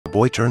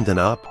boy turned the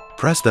knob,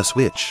 pressed the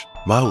switch.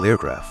 Model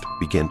aircraft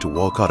began to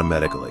walk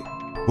automatically.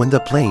 When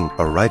the plane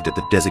arrived at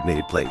the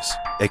designated place,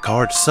 a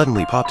card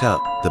suddenly popped out.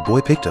 The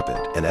boy picked up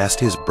it and asked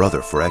his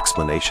brother for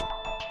explanation.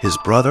 His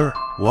brother,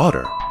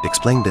 Walter,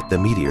 explained that the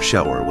meteor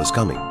shower was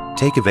coming.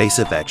 Take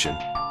evasive action.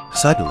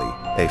 Suddenly,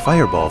 a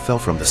fireball fell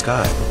from the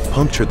sky,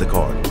 punctured the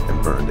card,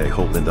 and burned a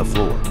hole in the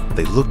floor.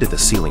 They looked at the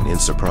ceiling in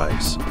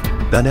surprise.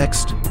 The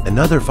next,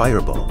 another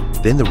fireball.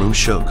 Then the room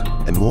shook,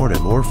 and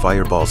more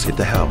fireballs hit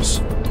the house.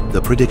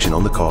 The prediction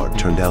on the card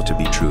turned out to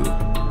be true.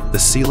 The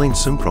ceiling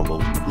soon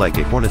crumbled like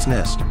a hornet's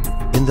nest.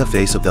 In the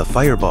face of the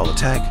fireball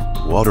attack,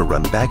 Walter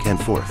ran back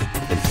and forth,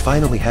 and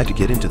finally had to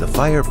get into the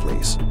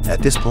fireplace.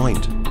 At this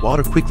point,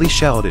 Walter quickly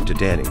shouted to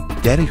Danny.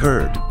 Danny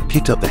heard,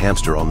 picked up the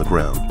hamster on the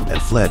ground,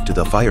 and fled to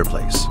the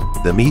fireplace.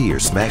 The meteor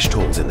smashed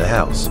holes in the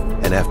house,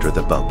 and after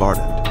the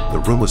bombardment, the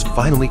room was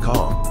finally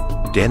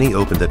calm. Danny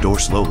opened the door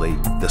slowly.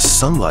 The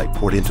sunlight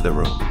poured into the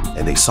room,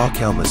 and they saw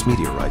countless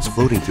meteorites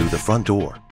floating through the front door.